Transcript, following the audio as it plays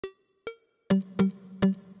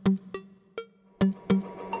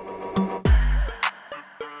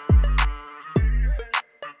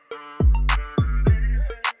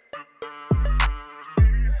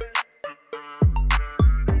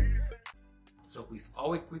So with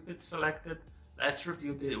all equipment selected, let's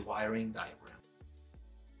review the wiring diagram.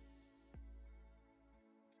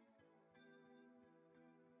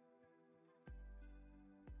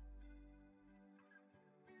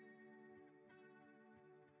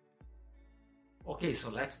 Okay, so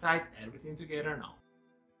let's type everything together now.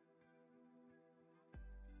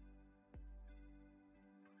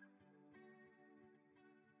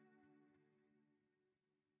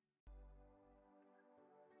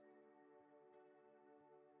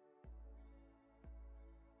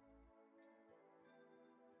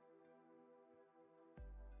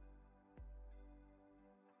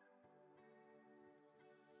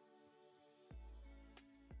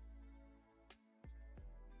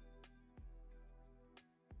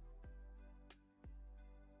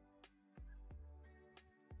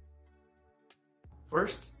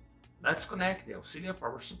 First, let's connect the auxiliary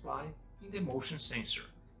power supply in the motion sensor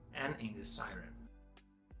and in the siren.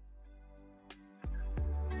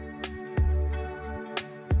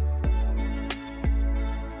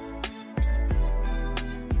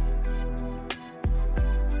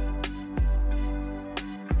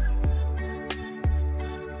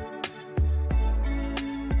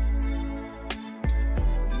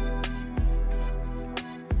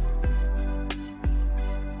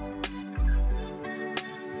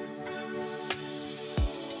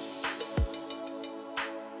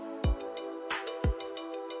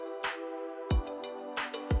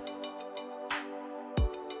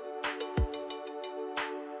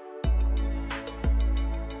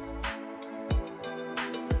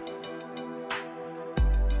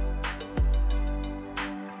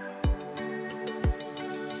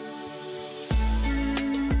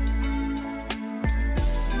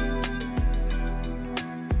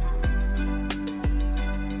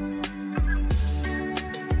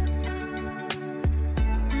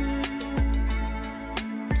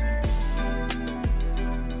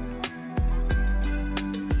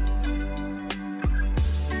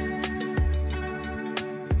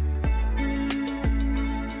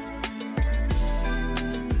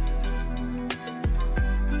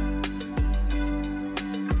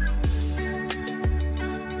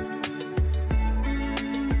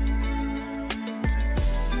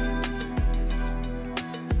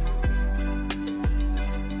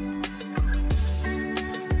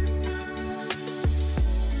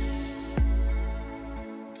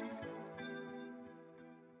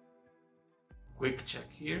 Quick check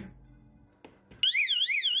here.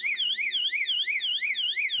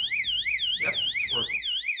 Yep, it's working.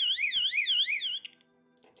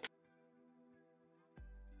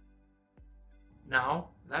 Now,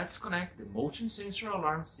 let's connect the motion sensor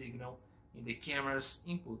alarm signal in the camera's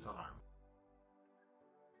input alarm.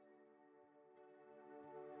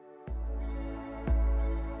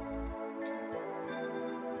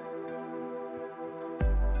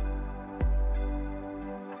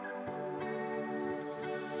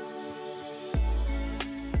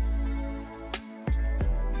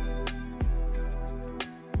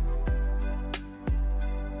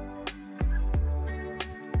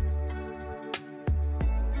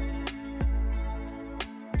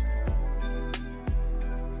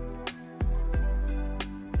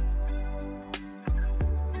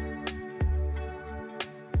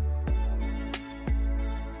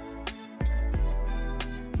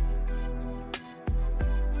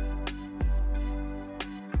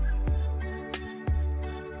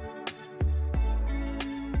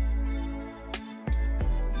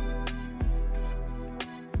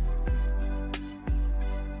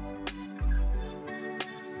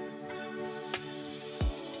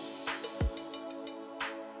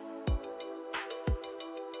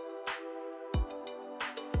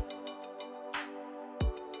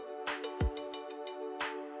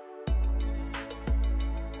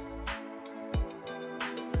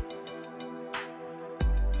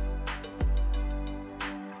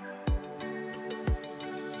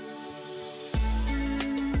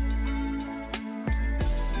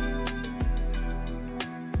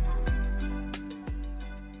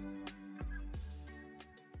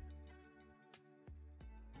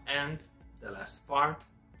 And the last part,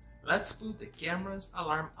 let's put the camera's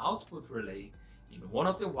alarm output relay in one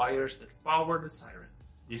of the wires that power the siren.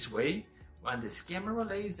 This way, when this camera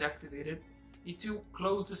relay is activated, it will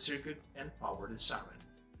close the circuit and power the siren.